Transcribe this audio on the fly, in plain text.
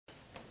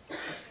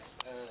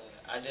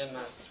I did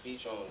my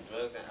speech on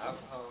drugs and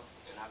alcohol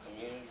in our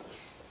community.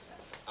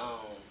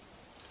 Um,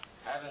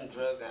 Having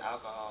drugs and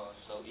alcohol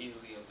so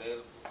easily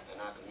available in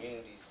our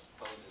communities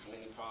poses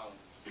many problems.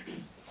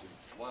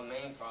 One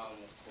main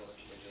problem, of course,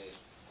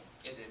 is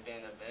it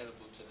being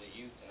available to the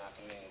youth in our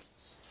communities.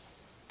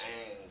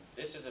 And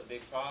this is a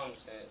big problem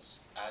since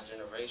our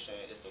generation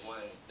is the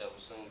one that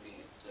will soon be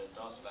the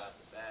adults of our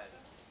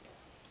society.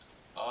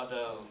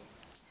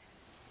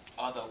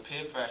 Although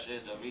peer pressure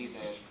is the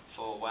reason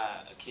for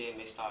why a kid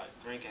may start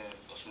drinking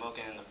or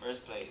smoking in the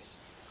first place,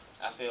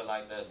 I feel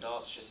like the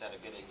adults should set a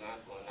good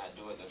example and not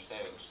do it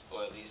themselves,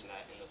 or at least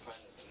not in the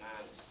presence of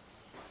minors.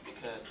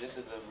 Because this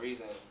is the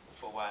reason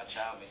for why a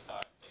child may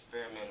start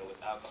experimenting with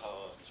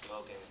alcohol,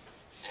 smoking,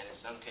 and in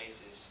some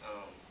cases,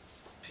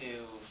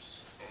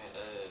 pills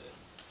and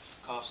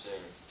cough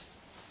syrup.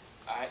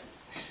 I,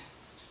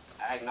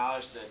 I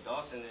acknowledge the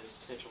adults in this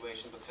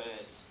situation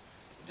because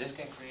this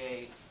can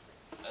create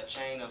a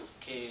chain of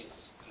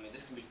kids.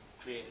 This can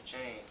create a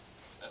chain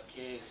of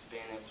kids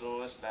being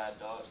influenced by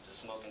adults to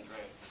smoke and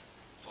drink.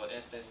 For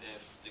instance,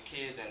 if the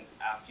kids in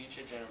our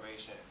future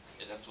generation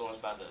is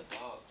influenced by the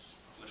adults,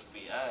 which would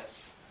be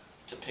us,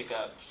 to pick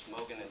up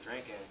smoking and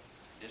drinking,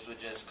 this would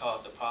just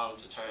cause the problem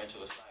to turn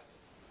into a cycle.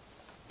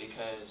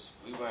 Because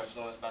we were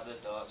influenced by the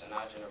adults in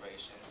our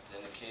generation,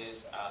 then the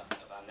kids of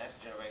our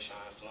next generation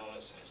are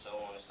influenced, and so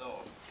on and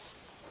so on.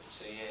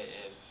 So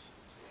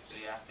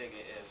I figure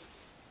if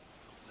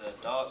the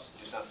adults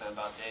do something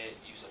about their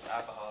use of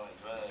alcohol and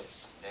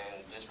drugs,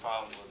 then this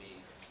problem will be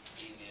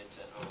easier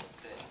to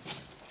fix.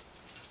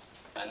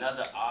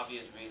 Another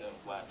obvious reason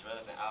why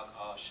drugs and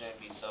alcohol shouldn't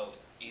be so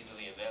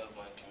easily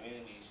available in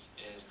communities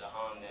is the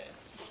harm that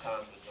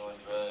comes with doing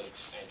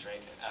drugs and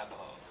drinking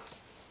alcohol.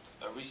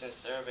 A recent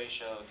survey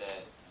showed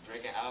that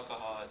drinking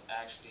alcohol is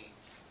actually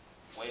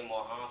way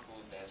more harmful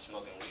than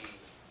smoking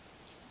weed.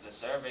 The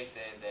survey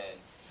said that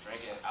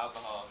drinking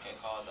alcohol can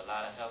cause a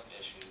lot of health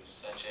issues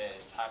such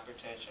as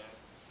hypertension,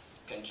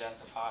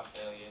 congestive heart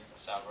failure,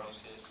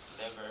 cirrhosis,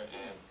 liver,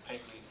 and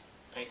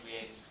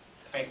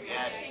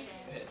pancreatic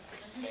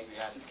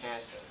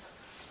cancer,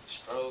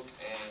 stroke,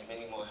 and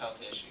many more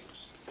health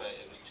issues, but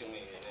it was too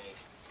many to name.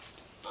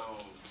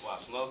 While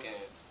smoking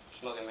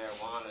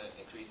marijuana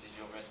increases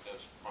your risk of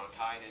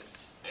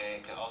bronchitis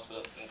and can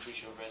also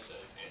increase your risk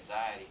of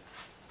anxiety.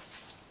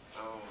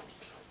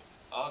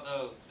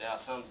 Although there are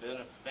some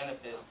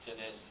benefits to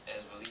this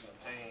as relieving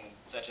pain,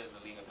 such as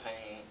relieving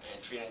pain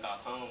and treating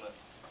glaucoma,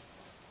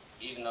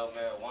 even though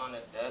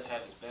marijuana does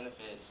have its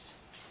benefits,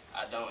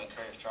 I don't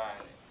encourage trying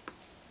it.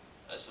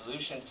 A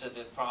solution to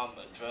the problem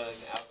of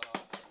drugs and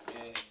alcohol in the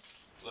community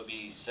would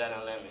be setting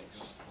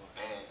limits.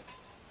 And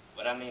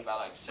what I mean by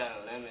like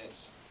setting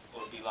limits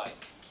would be like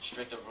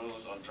stricter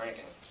rules on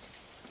drinking.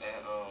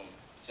 And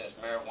since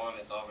marijuana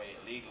is already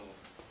illegal,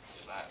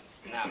 there's not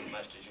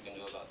much that you can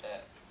do about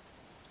that.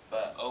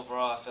 But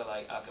overall, I feel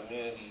like our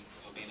community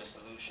will be the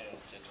solution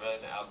to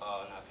drugs and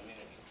alcohol in our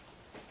community.